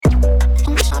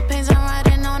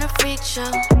show.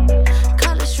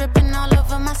 Colors dripping all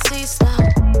over my C-slow.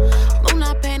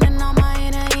 Moonlight painting on my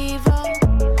inner evil.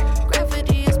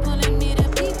 Gravity is pulling me to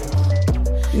people.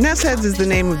 Ness Heads is the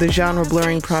name of the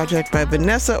genre-blurring project by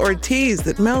Vanessa Ortiz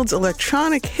that melds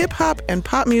electronic, hip-hop, and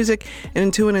pop music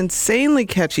into an insanely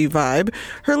catchy vibe.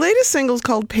 Her latest single is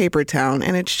called Paper Town,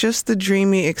 and it's just the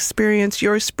dreamy experience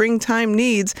your springtime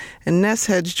needs. And Ness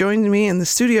Heads joined me in the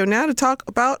studio now to talk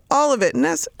about all of it.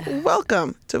 Ness,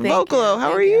 welcome to Vocalo.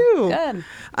 How are you? Good.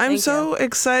 I'm so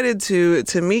excited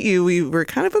to meet you. We were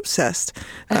kind of obsessed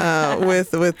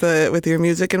with your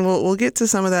music, and we'll get to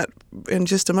some of that in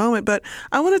just a moment. But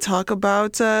I want to talk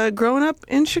about growing up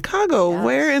in Chicago. Yes.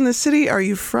 Where in the city are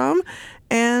you from?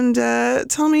 And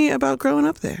tell me about growing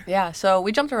up there. Yeah, so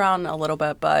we jumped around a little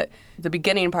bit, but the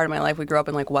beginning part of my life, we grew up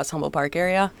in like West Humboldt Park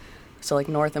area. So like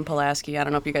North and Pulaski. I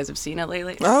don't know if you guys have seen it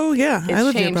lately. Oh, yeah. I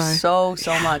live It's changed nearby.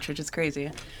 so much, which is crazy.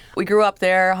 We grew up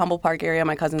there, Humboldt Park area.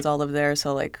 My cousins all live there.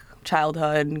 So like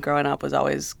childhood, growing up was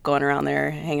always going around there,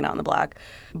 hanging out in the block.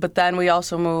 But then we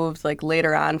also moved like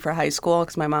later on for high school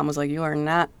because my mom was like, you are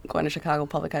not going to Chicago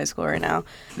Public High School right now.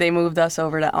 They moved us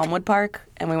over to Elmwood Park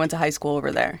and we went to high school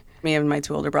over there, me and my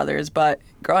two older brothers. But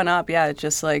growing up, yeah, it's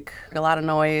just like a lot of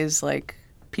noise, like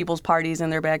people's parties in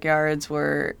their backyards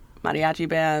were mariachi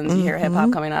bands, you hear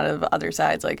hip-hop coming out of other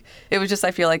sides. Like, it was just,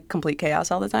 I feel like, complete chaos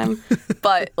all the time.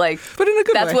 But, like, But in a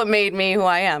good that's way. what made me who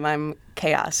I am. I'm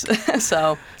chaos.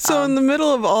 So In the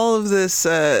middle of all of this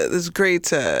this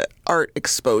great art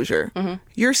exposure,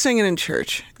 you're singing in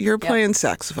church, you're playing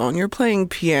saxophone, you're playing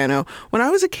piano. When I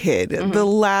was a kid, the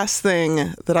last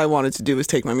thing that I wanted to do was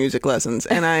take my music lessons,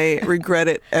 and I regret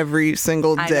it every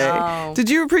single day. I know. Did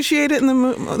you appreciate it in the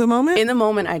moment? in the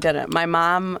moment, I didn't. My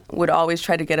mom would always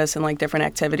try to get us in, like, different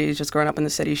activities. Just growing up in the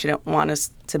city, she didn't want us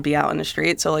to be out in the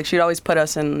street. So, like, she'd always put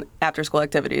us in after-school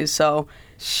activities. So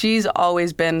she's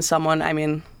always been someone, I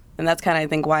mean, and that's kind of, I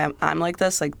think, why I'm like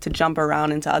this, like, to jump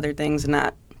around into other things and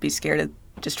not be scared to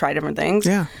just try different things.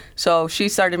 Yeah. So she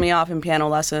started me off in piano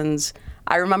lessons.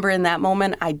 I remember in that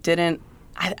moment, I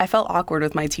felt awkward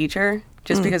with my teacher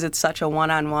just because it's such a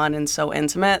one-on-one and so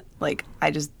intimate. Like,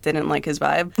 I just didn't like his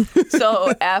vibe.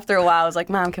 So after a while, I was like,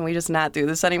 Mom, can we just not do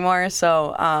this anymore?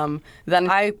 So then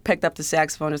I picked up the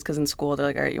saxophone just because in school, they're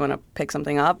like, all right, you want to pick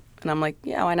something up? And I'm like,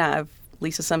 yeah, why not?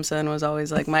 Lisa Simpson was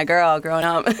always like my girl growing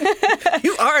up.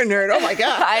 You are a nerd. Oh, my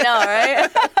God. I know,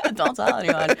 right? Don't tell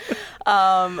anyone.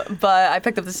 But I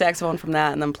picked up the saxophone from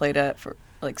that and then played it for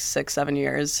like 6-7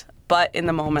 years. But in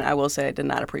the moment, I will say I did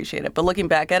not appreciate it. But looking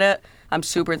back at it, I'm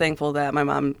super thankful that my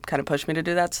mom kind of pushed me to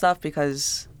do that stuff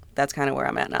because that's kind of where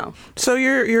I'm at now. So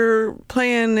you're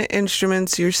playing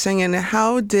instruments, you're singing.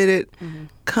 How did it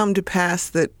come to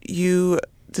pass that you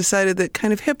decided that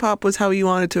kind of hip-hop was how you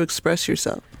wanted to express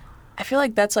yourself? I feel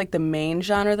like that's like the main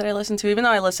genre that I listen to, even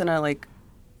though I listen to like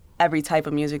every type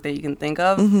of music that you can think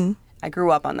of. I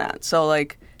grew up on that. So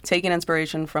like taking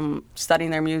inspiration from studying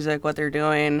their music, what they're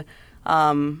doing.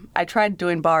 I tried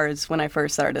doing bars when I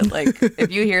first started. Like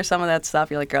if you hear some of that stuff,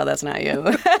 you're like, girl, that's not you.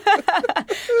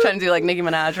 Trying to do like Nicki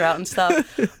Minaj route and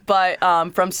stuff. But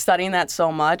from studying that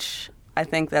so much, I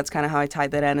think that's kind of how I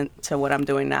tied that into what I'm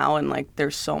doing now. And like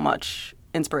there's so much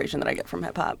inspiration that I get from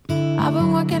hip hop. I've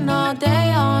been working all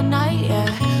day, all night, yeah.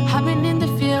 I've been in the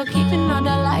field, keeping all the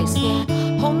lights, yeah.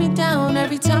 Hold me down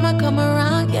every time I come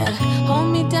around, yeah.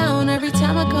 Hold me down every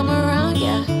time I come around,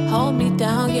 yeah. Hold me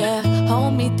down, yeah.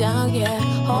 Hold me down, yeah.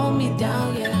 Hold me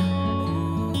down, yeah.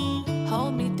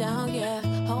 Hold me down, yeah.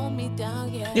 Hold me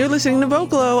down, yeah. You're listening to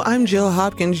Vocalo. I'm Jill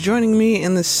Hopkins. Joining me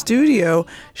in the studio,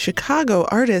 Chicago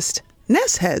artist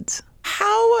Ness Heads.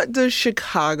 How does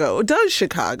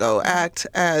Chicago act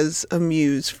as a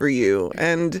muse for you?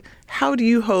 And how do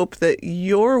you hope that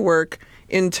your work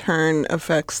in turn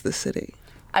affects the city?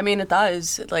 I mean, it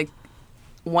does. Like,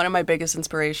 one of my biggest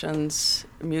inspirations,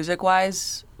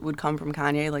 music-wise, would come from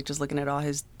Kanye, like, just looking at all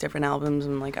his different albums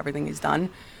and, like, everything he's done.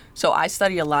 So I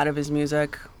study a lot of his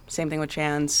music. Same thing with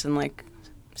Chance and, like,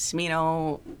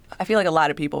 Smino. I feel like a lot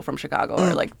of people from Chicago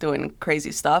are, like, doing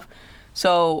crazy stuff.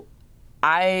 So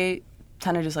I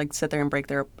tend to just, like, sit there and break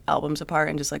their albums apart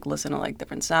and just, like, listen to, like,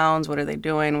 different sounds. What are they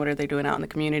doing? What are they doing out in the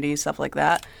community? Stuff like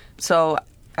that. So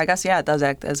I guess, yeah, it does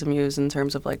act as a muse in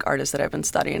terms of, like, artists that I've been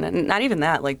studying. And not even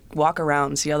that, like, walk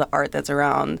around, see all the art that's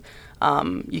around.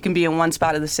 You can be in one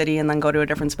spot of the city and then go to a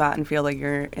different spot and feel like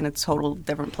you're in a total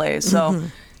different place. So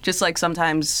just, like,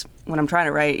 sometimes when I'm trying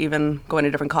to write, even going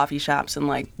to different coffee shops and,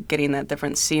 like, getting that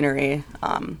different scenery,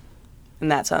 in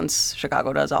that sense,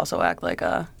 Chicago does also act like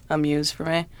a muse for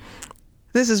me.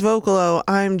 This is Vocalo.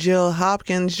 I'm Jill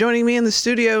Hopkins. Joining me in the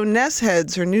studio, Ness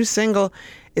Heads. Her new single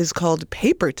is called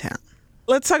Paper Town.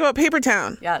 Let's talk about Paper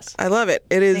Town. Yes. I love it.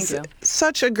 It is Thank you.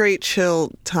 such a great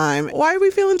chill time. Why are we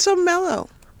feeling so mellow?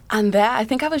 On that, I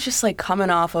think I was just like coming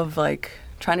off of like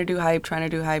trying to do hype,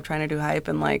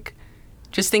 and like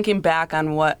just thinking back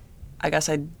on what I guess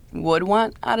I would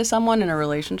want out of someone in a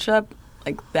relationship.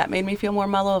 Like that made me feel more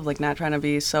mellow, of like not trying to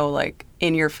be so like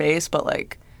in your face, but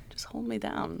like just hold me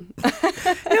down.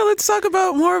 Yeah, let's talk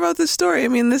more about this story. I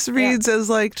mean, this reads as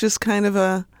like just kind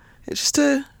of just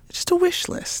a wish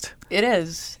list. It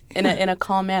is in a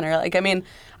calm manner. Like, I mean,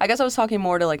 I guess I was talking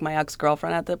more to like my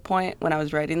ex-girlfriend at the point when I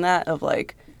was writing that, of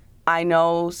like, I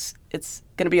know it's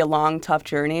going to be a long, tough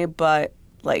journey, but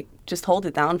like, just hold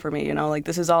it down for me, you know? Like,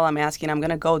 this is all I'm asking. I'm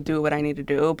going to go do what I need to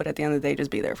do, but at the end of the day, just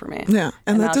be there for me. Yeah,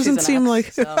 and that doesn't seem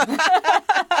like... So.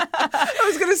 I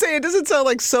was going to say, it doesn't sound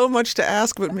like so much to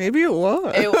ask, but maybe it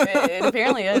was. It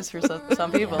apparently is for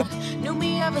some people. Knew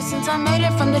me ever since I made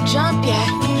it from the jump, yeah.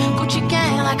 Gucci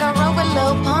gang like I rode with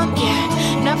Lil Pump,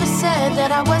 yeah. Never said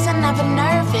that I wasn't ever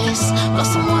nervous.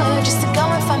 Lost some wood just to go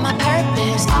and find my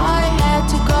purpose. I had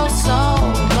to go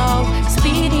solo,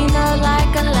 speeding up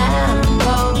like a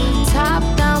Lambo. Top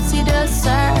down, see the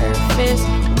surface.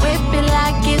 Whip it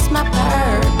like it's my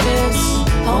purpose.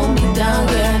 Hold me down,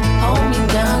 yeah. Hold me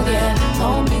down, yeah.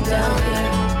 Hold me down,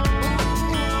 yeah.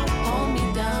 Hold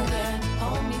me down, yeah.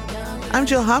 Hold me down, yeah. I'm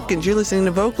Jill Hopkins. You're listening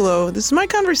to Vocalo. This is my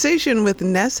conversation with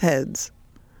Ness Heads.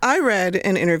 I read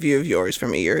an interview of yours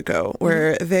from a year ago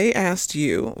where they asked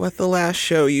you what the last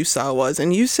show you saw was,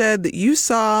 and you said that you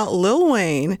saw Lil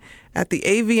Wayne at the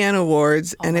AVN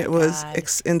Awards, and it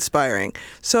was inspiring.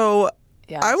 So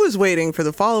Yes. I was waiting for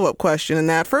the follow-up question, and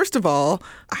that, first of all,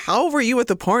 how were you at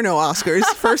the porno Oscars?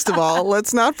 First of all,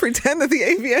 let's not pretend that the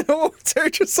AVN Awards are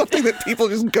just something that people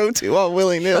just go to all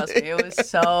willy-nilly. Trust me, it was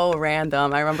so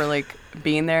random. I remember like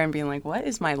being there and being like, what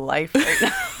is my life right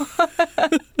now?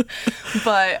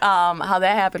 But how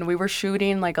that happened, we were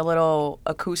shooting like a little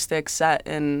acoustic set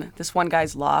in this one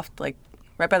guy's loft, like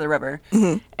right by the river.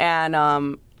 Mm-hmm.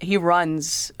 And he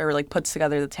runs or like puts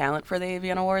together the talent for the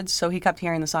AVN Awards. So he kept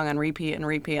hearing the song on repeat. And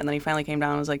then he finally came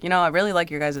down and was like, I really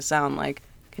like your guys' sound. Like,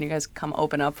 can you guys come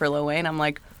open up for Lil Wayne? I'm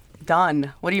like,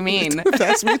 done. What do you mean?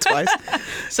 Asked me twice.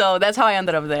 So that's how I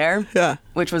ended up there. Yeah.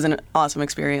 Which was an awesome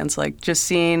experience. Like just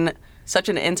seeing such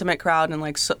an intimate crowd and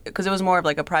like, because it was more of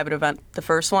like a private event, the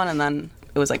first one, and then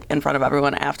it was like in front of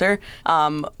everyone after.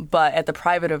 But at the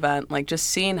private event, like just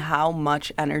seeing how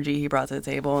much energy he brought to the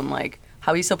table and like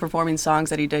how he's still performing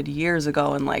songs that he did years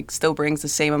ago and like still brings the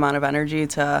same amount of energy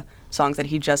to songs that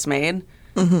he just made.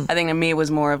 Mm-hmm. I think to me it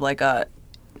was more of like a,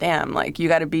 damn, like you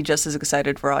got to be just as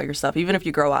excited for all your stuff. Even if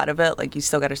you grow out of it, like you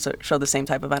still got to show the same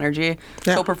type of energy.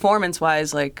 Yeah. So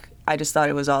performance-wise, like I just thought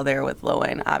it was all there with Lil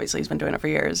Wayne. Obviously, he's been doing it for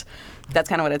years. That's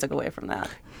kind of what I took away from that.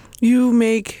 You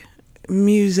make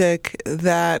music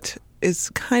that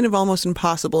is kind of almost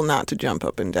impossible not to jump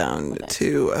up and down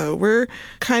to. We're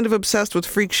kind of obsessed with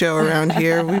Freak Show around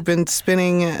here. We've been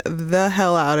spinning the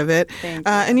hell out of it. Thank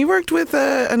you. And you worked with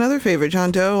another favorite,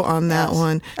 John Doe, on that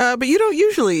one. But you don't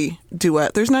usually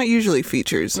duet. There's not usually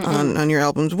features on your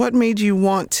albums. What made you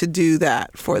want to do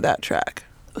that for that track?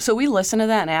 So we listened to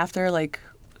that, and after like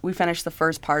we finished the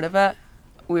first part of it,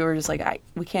 we were just like,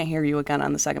 we can't hear you again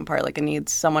on the second part. Like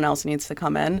someone else needs to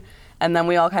come in. And then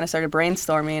we all kind of started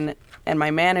brainstorming, and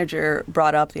my manager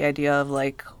brought up the idea of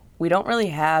like, we don't really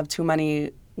have too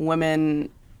many women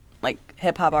like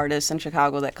hip hop artists in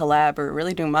Chicago that collab or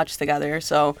really do much together.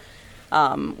 So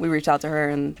we reached out to her,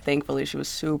 and thankfully she was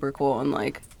super cool and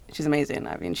like she's amazing.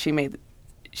 I mean,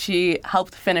 she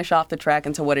helped finish off the track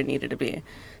into what it needed to be.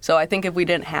 So I think if we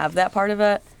didn't have that part of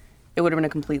it, it would have been a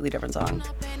completely different song.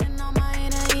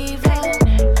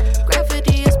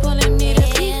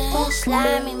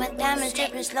 Slimy, my diamonds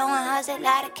dripping slow and hot, like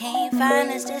I can't find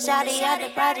us. Just all the other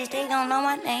projects, they don't know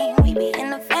my name. We be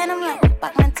in the phantom like we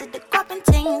walking to the copping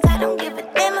teams. I don't give a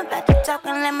damn about you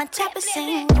talking, let my chopper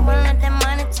sing. You won't let that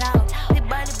money talk. Big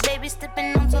body baby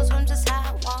stepping on toes from just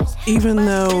how it walks. Even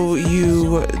though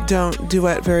you don't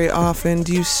duet very often,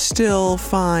 do you still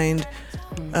find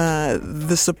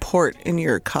the support in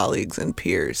your colleagues and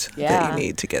peers that you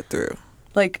need to get through?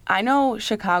 Like, I know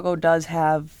Chicago does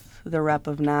have the rep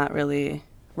of not really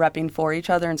repping for each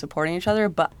other and supporting each other,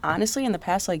 but honestly in the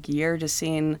past like year, just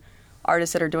seeing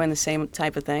artists that are doing the same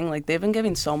type of thing, like they've been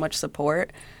giving so much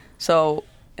support. So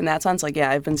in that sense, like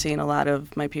I've been seeing a lot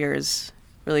of my peers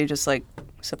really just like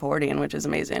supporting, which is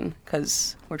amazing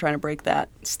because we're trying to break that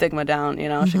stigma down,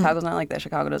 Chicago's not like that.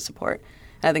 Chicago does support,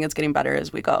 and I think it's getting better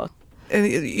as we go. And,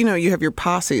 you have your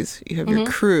posses, you have your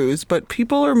crews, but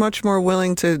people are much more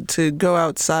willing to go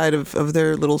outside of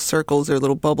their little circles, their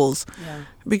little bubbles,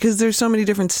 Because there's so many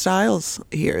different styles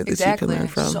here that Exactly. you can learn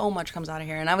from. So much comes out of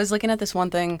here. And I was looking at this one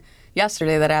thing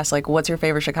yesterday that asked, like, what's your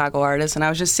favorite Chicago artist? And I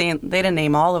was just saying, they didn't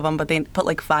name all of them, but they put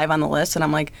like 5 on the list. And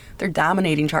I'm like, they're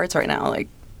dominating charts right now. Like,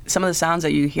 some of the sounds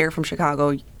that you hear from Chicago,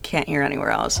 you can't hear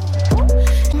anywhere else.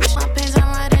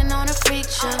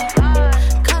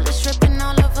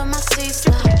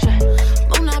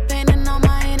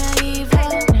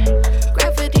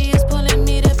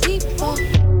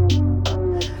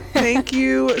 Thank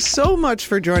you so much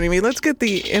for joining me. Let's get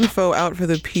the info out for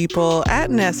the people at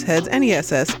Nessheads,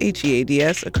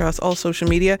 Nessheads, across all social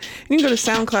media. You can go to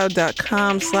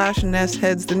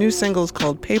soundcloud.com/Nessheads. The new single is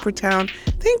called Paper Town.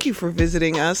 Thank you for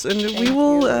visiting us, and we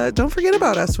will don't forget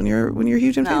about us when you're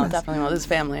huge and famous. No, definitely not. This is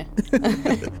family.